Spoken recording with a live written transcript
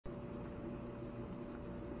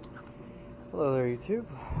Hello there, YouTube.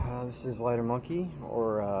 This is Lighter Monkey,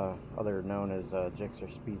 or other known as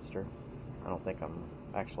Jixer Speedster. I don't think I'm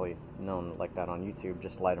actually known like that on YouTube,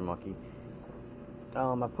 just Lighter Monkey.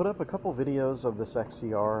 I put up a couple videos of this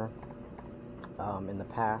XCR in the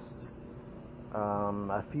past,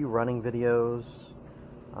 a few running videos.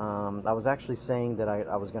 I was actually saying that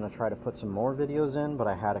I was going to try to put some more videos in, but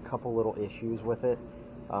I had a couple little issues with it.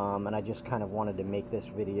 And I just kind of wanted to make this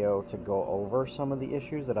video to go over some of the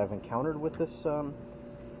issues that I've encountered with this rcmk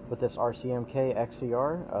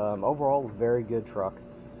XCR. Overall, very good truck.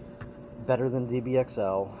 Better than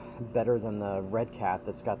DBXL. Better than the Red Cat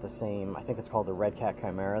that's got the same, I think it's called the Red Cat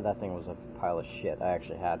Chimera. That thing was a pile of shit. I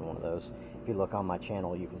actually had one of those. If you look on my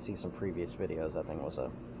channel, you can see some previous videos. That thing was a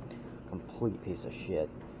complete piece of shit.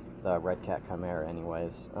 The Red Cat Chimera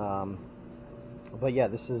anyways. But yeah,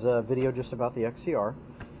 this is a video just about the XCR.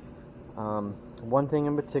 One thing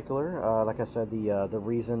in particular, like I said, the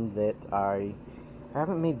reason that I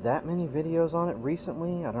haven't made that many videos on it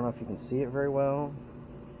recently, I don't know if you can see it very well.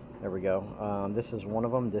 There we go. This is one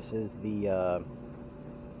of them. This is the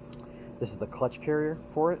clutch carrier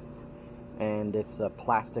for it, and it's a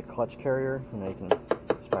plastic clutch carrier. You know, you can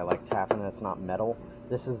just by like tapping it, it's not metal.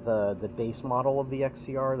 This is the base model of the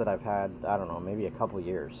XCR that I've had, I don't know, maybe a couple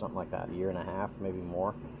years, something like that, a year and a half, maybe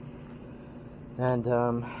more. And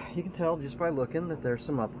you can tell just by looking that there's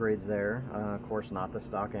some upgrades there. Of course, not the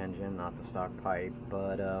stock engine, not the stock pipe,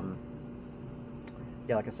 but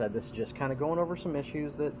yeah, like I said, this is just kind of going over some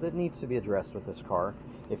issues that needs to be addressed with this car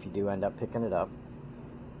if you do end up picking it up.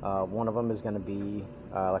 One of them is going to be,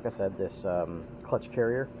 like I said, this clutch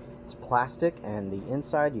carrier. It's plastic, and the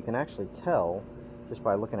inside, you can actually tell just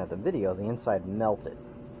by looking at the video, the inside melted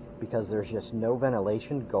because there's just no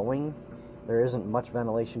ventilation going. There isn't much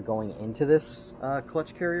ventilation going into this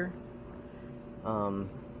clutch carrier.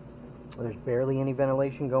 There's barely any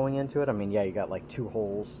ventilation going into it. I mean, yeah, you got like two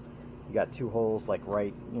holes. You got two holes like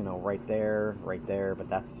right there, but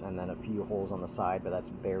that's, and then a few holes on the side, but that's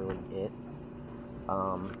barely it.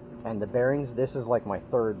 And the bearings, this is like my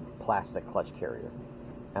third plastic clutch carrier.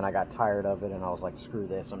 And I got tired of it, and I was like, screw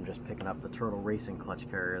this, I'm just picking up the Turtle Racing clutch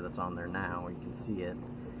carrier that's on there now. You can see it.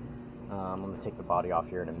 I'm going to take the body off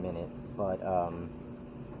here in a minute. But,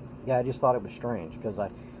 yeah, I just thought it was strange, because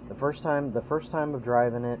the first time of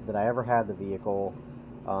driving it that I ever had the vehicle,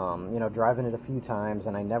 you know, driving it a few times,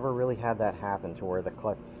 and I never really had that happen to where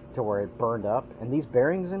it burned up. And these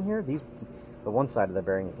bearings in here, the one side of the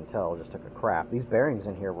bearing you can tell just took a crap. These bearings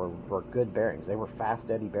in here were good bearings. They were fast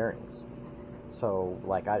eddy bearings. So,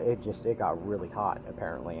 like, it got really hot,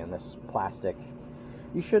 apparently, and this plastic,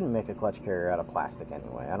 you shouldn't make a clutch carrier out of plastic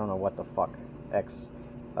anyway. I don't know what the fuck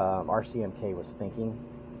rcmk was thinking.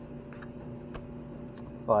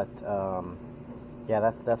 But,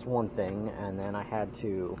 yeah, that's one thing, and then I had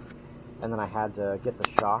to get the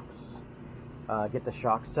shocks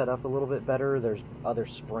set up a little bit better. There's other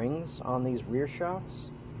springs on these rear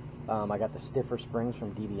shocks. I got the stiffer springs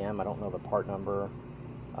from DBM. I don't know the part number.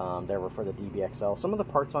 They were for the DBXL. Some of the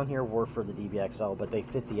parts on here were for the DBXL, but they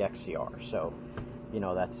fit the XCR, so, you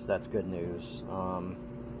know, that's good news.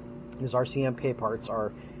 These RCMK parts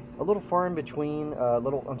are a little far in between, a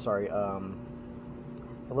little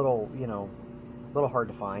hard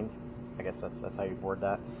to find. I guess that's how you word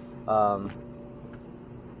that.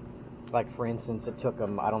 Like, for instance, it took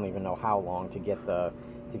them, I don't even know how long to get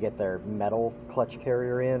their metal clutch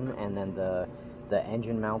carrier in, and then the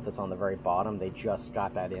engine mount that's on the very bottom, they just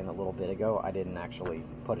got that in a little bit ago. I didn't actually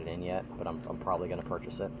put it in yet, but I'm probably going to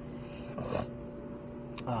purchase it.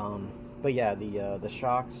 But yeah, the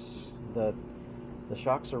shocks, the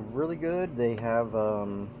shocks are really good. They have,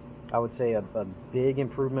 I would say, a big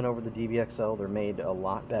improvement over the DBXL. They're made a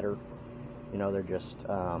lot better. You know, they're just,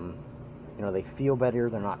 you know, they feel better.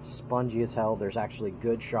 They're not spongy as hell. There's actually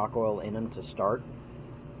good shock oil in them to start.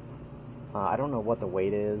 I don't know what the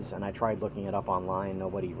weight is, and I tried looking it up online.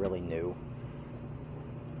 Nobody really knew.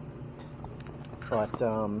 But,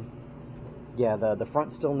 yeah, the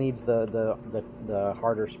front still needs the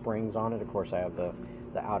harder springs on it. Of course, I have the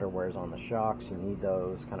outerwears on the shocks. You need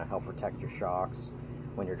those, kind of help protect your shocks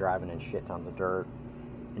when you're driving in shit tons of dirt.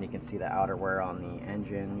 And you can see the outerwear on the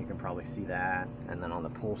engine. You can probably see that. And then on the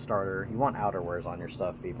pull starter, you want outerwears on your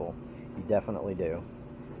stuff, people. You definitely do.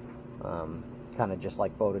 Kind of just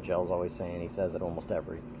like Bodagel's always saying. He says it almost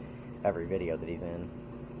every video that he's in.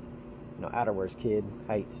 You know, outerwear's kid,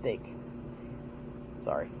 I eat steak.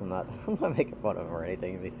 Sorry, I'm not making fun of him or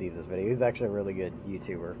anything if he sees this video. He's actually a really good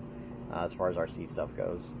YouTuber as far as RC stuff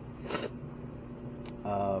goes.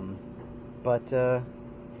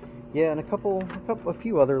 Yeah, and a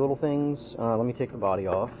few other little things. Let me take the body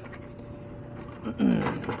off.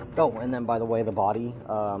 Oh, and then by the way, the body,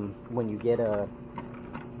 when you get an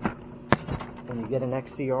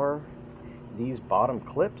XCR, these bottom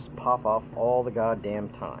clips pop off all the goddamn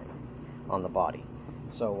time on the body.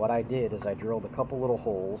 So what I did is I drilled a couple little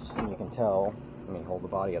holes, and you can tell, let me hold the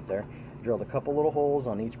body up there, drilled a couple little holes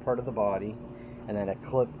on each part of the body, and then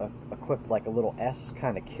equipped like a little S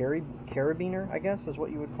kind of carabiner, I guess is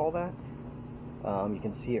what you would call that. You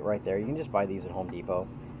can see it right there. You can just buy these at Home Depot,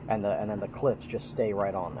 and then the clips just stay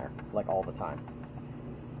right on there, like all the time.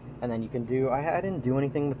 And then you can do, I didn't do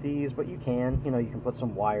anything with these, but you can, you can put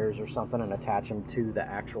some wires or something and attach them to the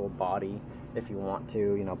actual body if you want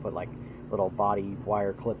to, put like little body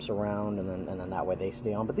wire clips around, and then that way they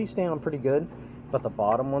stay on. But these stay on pretty good. But the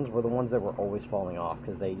bottom ones were the ones that were always falling off,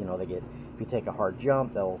 because they get, if you take a hard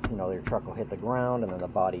jump, your truck will hit the ground, and then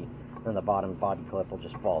the bottom body clip will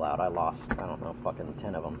just fall out. I lost, I don't know, fucking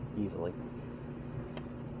 10 of them easily.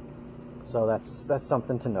 So that's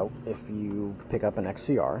something to note if you pick up an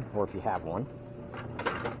XCR, or if you have one.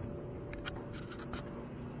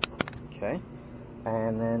 Okay,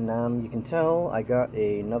 and then you can tell I got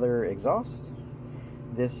another exhaust.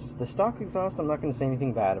 The stock exhaust, I'm not going to say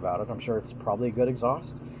anything bad about it. I'm sure it's probably a good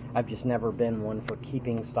exhaust. I've just never been one for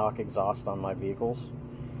keeping stock exhaust on my vehicles.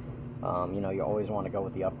 You always want to go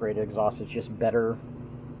with the upgraded exhaust. It's just better,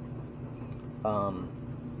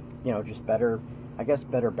 just better, I guess,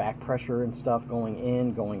 better back pressure and stuff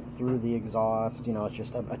going through the exhaust. It's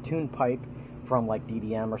just a tuned pipe from like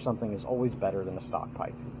DDM or something is always better than a stock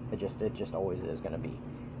pipe. It just always is going to be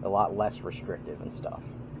a lot less restrictive and stuff.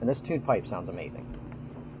 And this tuned pipe sounds amazing.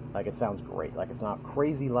 Like, it sounds great. Like, it's not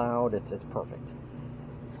crazy loud. It's perfect.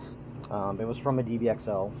 It was from a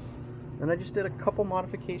DBXL, and I just did a couple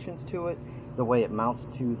modifications to it. The way it mounts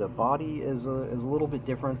to the body is a little bit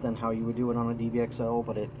different than how you would do it on a DBXL,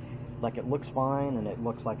 but it looks fine, and it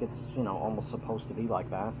looks like it's almost supposed to be like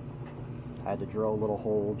that. I had to drill a little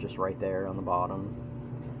hole just right there on the bottom,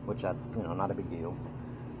 which that's not a big deal.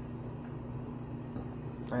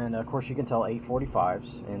 And of course you can tell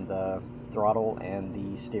 845s in the throttle and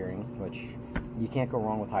the steering, which you can't go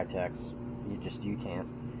wrong with high-techs. You can't.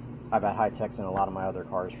 I've had high-techs in a lot of my other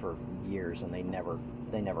cars for years, and they never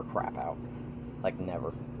crap out. Like,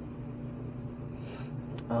 never.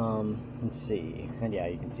 Let's see. And yeah,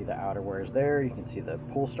 you can see the outerwears there. You can see the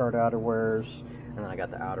pull start outerwears, and then I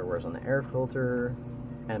got the outerwears on the air filter.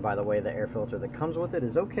 And by the way, the air filter that comes with it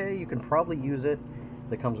is okay. You can probably use it.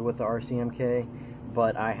 That comes with the RCMK.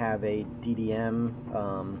 But I have a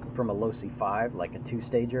DDM from a Losi 5, like a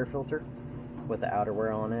 2-stage air filter with the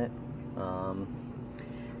outerwear on it.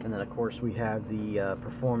 And then of course we have the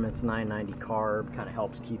Performance 990 carb. Kind of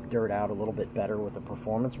helps keep dirt out a little bit better with the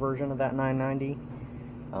performance version of that 990.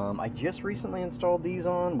 I just recently installed these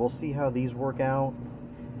on. We'll see how these work out.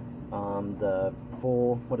 The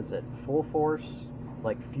full force,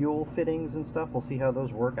 like fuel fittings and stuff. We'll see how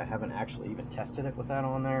those work. I haven't actually even tested it with that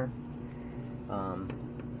on there.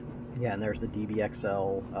 Yeah, and there's the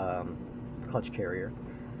DBXL clutch carrier.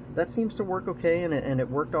 That seems to work okay, and it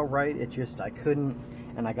worked all right. It just, I couldn't,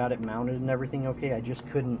 and I got it mounted and everything okay. I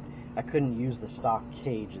couldn't use the stock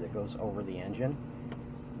cage that goes over the engine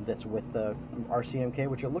that's with the RCMK,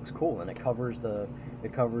 which it looks cool, and it covers the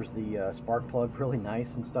spark plug really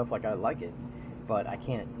nice and stuff. Like, I like it, but I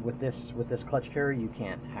can't with this clutch carrier. You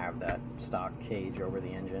can't have that stock cage over the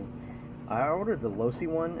engine. I ordered the Losi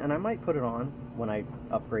one, and I might put it on when I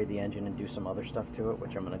upgrade the engine and do some other stuff to it,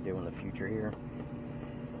 which I'm going to do in the future here.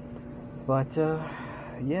 But,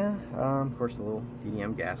 yeah, of course the little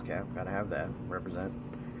DDM gas cap, gotta have that, represent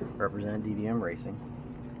DDM racing.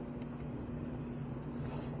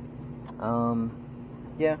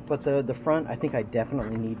 Yeah, but the front, I think I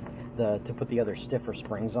definitely need to put the other stiffer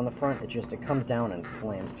springs on the front. It comes down and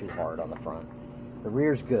slams too hard on the front. The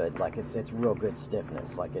rear's good, like it's real good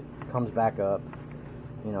stiffness, like it comes back up,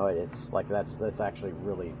 it's like that's actually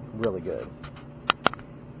really, really good.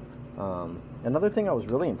 Another thing I was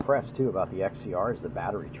really impressed too about the XCR is the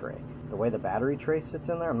battery tray. The way the battery tray sits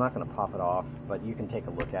in there, I'm not going to pop it off, but you can take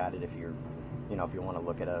a look at it if you're, if you want to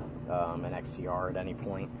look at an XCR at any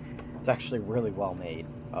point. It's actually really well made.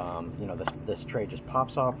 This tray just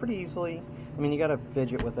pops off pretty easily. I mean, you got to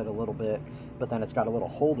fidget with it a little bit, but then it's got a little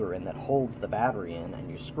holder in that holds the battery in,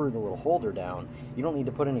 and you screw the little holder down. You don't need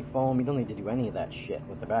to put any foam. You don't need to do any of that shit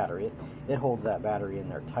with the battery. It holds that battery in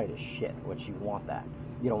there tight as shit, which you want that.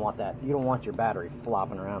 You don't want that. You don't want your battery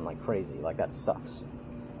flopping around like crazy. Like, that sucks.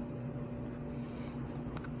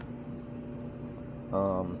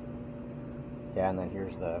 Yeah, and then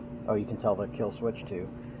here's you can tell the kill switch too.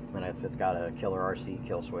 And it's got a Killer RC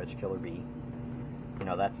kill switch, Killer B. You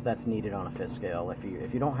know, that's needed on a fifth scale. If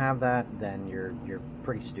you don't have that, then you're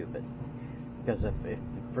pretty stupid. Because if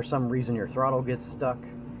for some reason your throttle gets stuck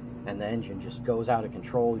and the engine just goes out of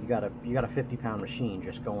control, you got a 50-pound machine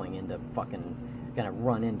just going into fucking gonna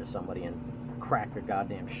run into somebody and crack a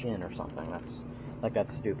goddamn shin or something. That's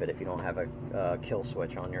stupid if you don't have a kill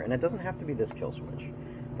switch on your, and it doesn't have to be this kill switch,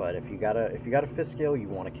 but if you got a fifth scale, you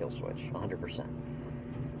want a kill switch 100%.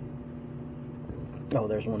 Oh,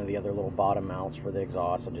 there's one of the other little bottom mounts for the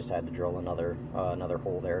exhaust. I just had to drill another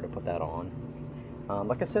hole there to put that on.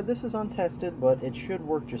 Like I said, this is untested, but it should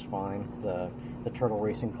work just fine. The Turtle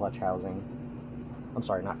Racing clutch housing. I'm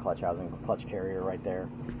sorry, not clutch housing, but clutch carrier right there.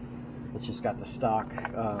 It's just got the stock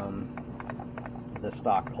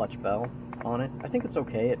clutch bell on it. I think it's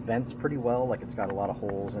okay. It vents pretty well. Like, it's got a lot of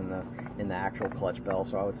holes in the actual clutch bell,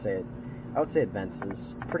 so I would say it vents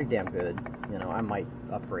is pretty damn good. You know, I might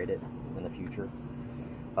upgrade it in the future.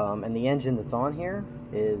 And the engine that's on here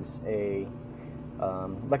is a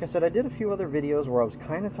like I said, I did a few other videos where I was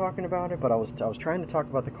kind of talking about it, but I was trying to talk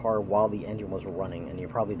about the car while the engine was running, and you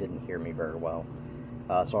probably didn't hear me very well.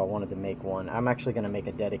 So I wanted to make one. I'm actually going to make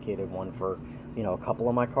a dedicated one for, you know, a couple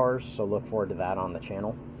of my cars, so look forward to that on the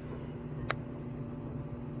channel.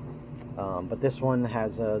 But this one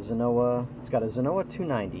has a Zenoa. It's got a Zenoa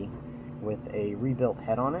 290 with a rebuilt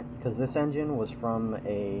head on it, because this engine was from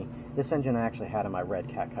this engine I actually had in my Red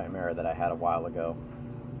Cat Chimera that I had a while ago.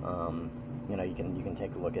 You know, you can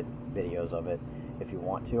take a look at videos of it if you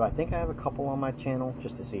want to. I think I have a couple on my channel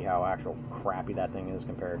just to see how actual crappy that thing is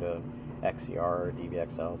compared to XCR or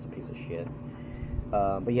DBXL. It's a piece of shit.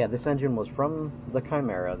 But yeah, this engine was from the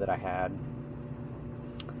Chimera that I had,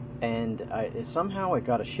 and somehow it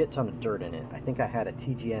got a shit ton of dirt in it. I think I had a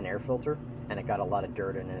TGN air filter, and it got a lot of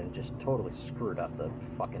dirt in it and just totally screwed up the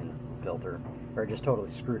fucking filter, or just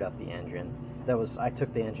totally screwed up the engine. I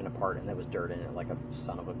took the engine apart and there was dirt in it like a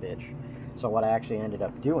son of a bitch. So what I actually ended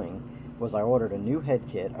up doing was I ordered a new head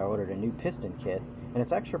kit, I ordered a new piston kit, and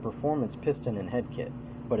it's actually a performance piston and head kit,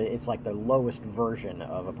 but it's like the lowest version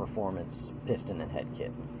of a performance piston and head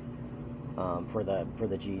kit for the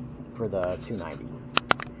 290.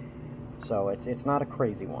 So it's not a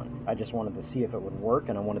crazy one. I just wanted to see if it would work,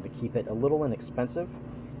 and I wanted to keep it a little inexpensive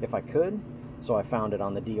if I could. So I found it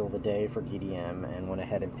on the deal of the day for DDM and went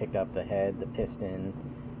ahead and picked up the head, the piston,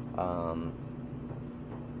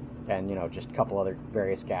 and, you know, just a couple other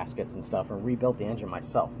various gaskets and stuff, and rebuilt the engine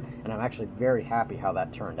myself. And I'm actually very happy how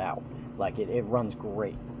that turned out. Like, it runs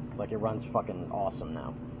great. Like, it runs fucking awesome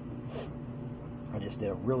now. I just did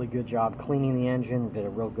a really good job cleaning the engine, did a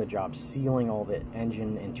real good job sealing all the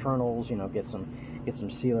engine internals, you know, get some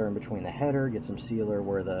sealer in between the header, get some sealer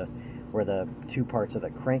where the two parts of the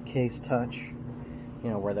crankcase touch, you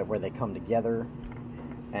know, where they come together,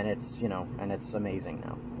 and it's, you know, and it's amazing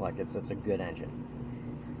now. Like, it's a good engine.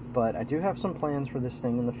 But I do have some plans for this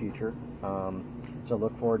thing in the future, so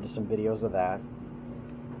look forward to some videos of that,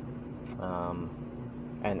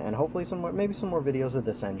 and hopefully maybe some more videos of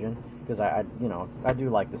this engine, because I do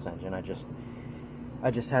like this engine. I just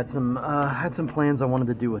had some plans I wanted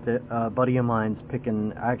to do with it. A buddy of mine's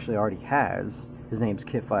actually already has. His name's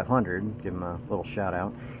Kit500. Give him a little shout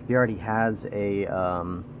out. He already has a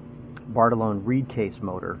Bartolone reed case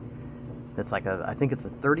motor. That's like I think it's a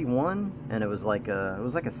 31, and it was like a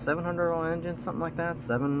 $700 engine, something like that,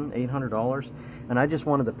 $800. And I just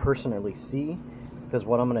wanted to personally see, because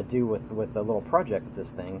what I'm gonna do with the little project with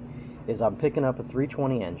this thing is I'm picking up a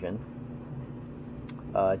 320 engine,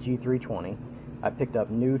 G320. I picked up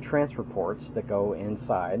new transfer ports that go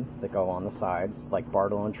inside, that go on the sides, like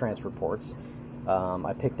Bartolone transfer ports.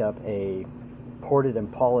 I picked up a ported and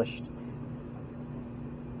polished,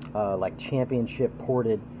 like championship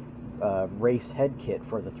ported race head kit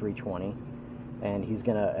for the 320,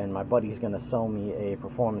 and my buddy's gonna sell me a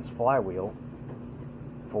performance flywheel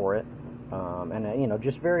for it, and you know,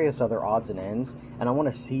 just various other odds and ends. And I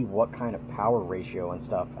want to see what kind of power ratio and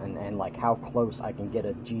stuff, and like how close I can get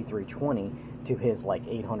a G320 to his like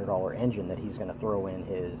 $800 engine that he's gonna throw in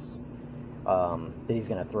his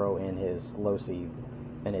Losi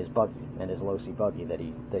and his Losi buggy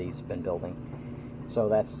that he's been building. So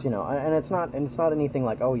that's, you know, and it's not anything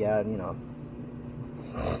like, oh yeah, you know,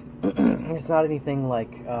 it's not anything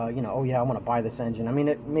like, you know, oh yeah, I want to buy this engine. I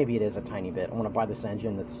mean, maybe it is a tiny bit. I want to buy this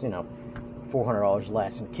engine that's, you know, $400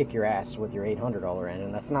 less and kick your ass with your $800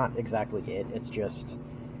 engine. That's not exactly it. It's just,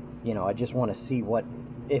 you know, I just want to see what,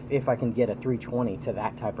 if I can get a 320 to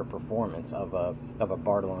that type of performance of a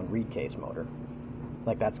Bartolone reed case motor.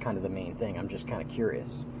 Like, that's kind of the main thing. I'm just kind of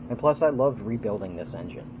curious. And plus, I loved rebuilding this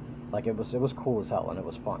engine. Like, it was cool as hell, and it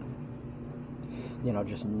was fun. You know,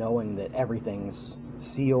 just knowing that everything's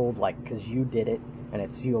sealed, like, because you did it. and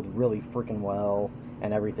it's sealed really freaking well,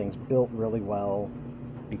 and everything's built really well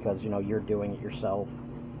because, you know, you're doing it yourself.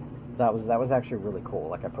 That was actually really cool.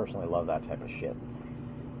 Like, I personally love that type of shit.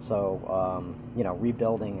 So, you know,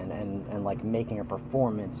 rebuilding and like making a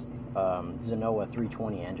performance Zenoa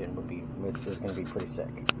 320 engine is going to be pretty sick,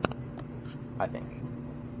 I think.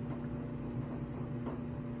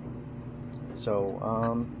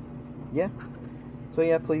 So, yeah. So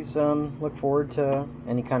yeah, please look forward to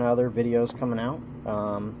any kind of other videos coming out.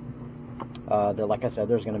 Like I said,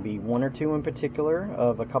 there's going to be one or two in particular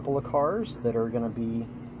of a couple of cars that are going to be,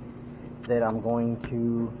 that I'm going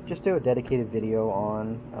to just do a dedicated video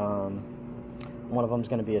on. One of them is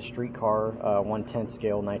going to be a street car, 1/10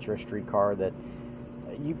 scale nitro street car that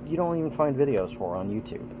you don't even find videos for on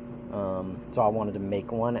YouTube. So I wanted to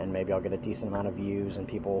make one, and maybe I'll get a decent amount of views and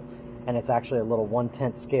people. And it's actually a little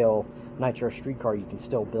 1/10 scale nitro street car you can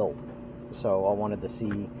still build. So I wanted to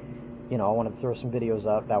see, you know, I wanted to throw some videos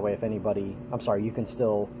up. That way, if anybody, you can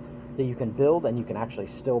still, that you can build and you can actually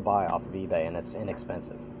still buy off of eBay, and it's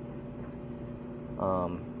inexpensive.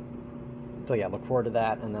 So yeah, look forward to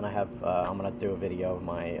that. And then I have, I'm gonna do a video of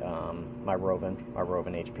my my Roven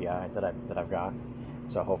HPI that I've got.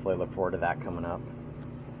 So hopefully, look forward to that coming up.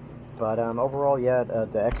 But overall, yeah, the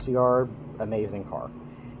XCR, amazing car.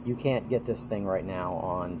 You can't get this thing right now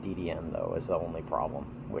on DDM though, is the only problem,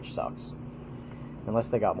 which sucks. Unless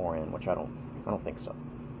they got more in, which I don't think so.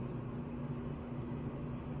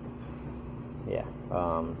 Yeah,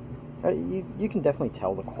 you can definitely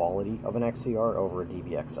tell the quality of an XCR over a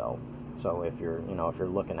DBXL. So if you're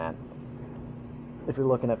looking at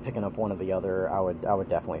picking up one or the other, I would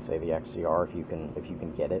definitely say the XCR if you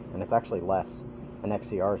can get it. And it's actually less. An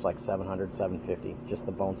XCR is like $700, $750, just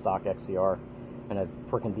the bone stock XCR. And a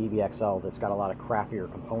freaking DBXL that's got a lot of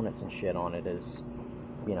crappier components and shit on it is,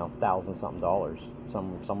 you know,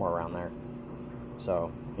 $1,000-something, somewhere around there.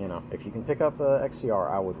 So, you know, if you can pick up a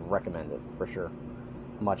XCR, I would recommend it for sure.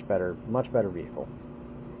 Much better vehicle.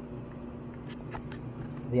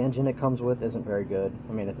 The engine it comes with isn't very good.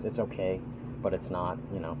 I mean, it's okay, but it's not,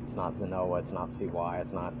 you know, it's not Zenoa, it's not CY,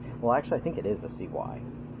 it's not. Well, actually, I think it is a CY.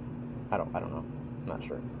 I don't know. I'm not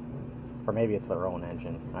sure. Or maybe it's their own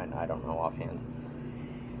engine. I don't know offhand.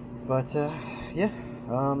 But, yeah.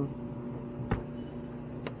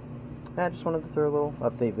 I just wanted to throw a little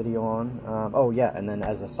update video on. Oh, yeah, and then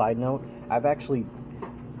as a side note, I've actually,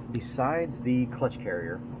 besides the clutch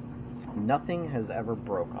carrier, nothing has ever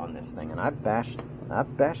broke on this thing. And I've bashed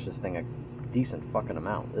this thing a decent fucking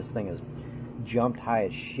amount. This thing has jumped high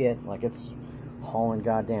as shit. Like, it's hauling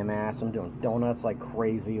goddamn ass. I'm doing donuts like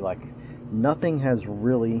crazy. Like, nothing has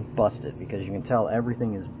really busted, because you can tell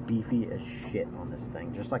everything is beefy as shit on this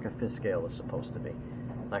thing, just like a fifth scale is supposed to be.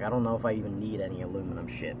 Like, I don't know if I even need any aluminum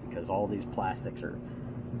shit, because all these plastics are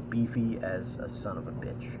beefy as a son of a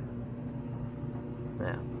bitch.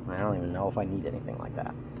 Yeah, I don't even know if I need anything like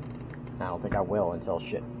that. I don't think I will until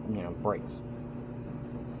shit, you know, breaks.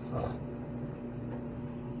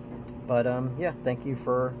 But, yeah, thank you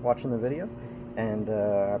for watching the video, and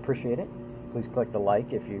I appreciate it. Please click the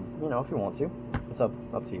like if you want to. It's up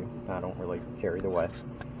to you. I don't really care either way.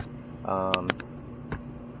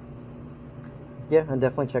 Yeah, and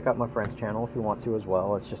definitely check out my friend's channel if you want to as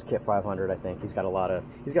well. It's just Kit 500, I think. He's got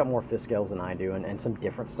more fifth scales than I do, and some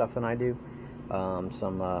different stuff than I do.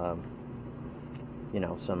 Some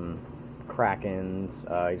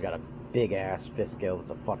Krakens. He's got a big ass fifth scale that's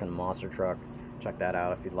a fucking monster truck. Check that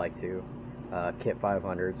out if you'd like to. Kit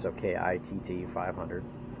 500, so KITT 500.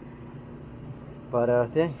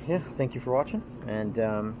 But, yeah, thank you for watching, and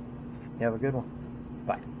you have a good one.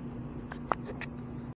 Bye.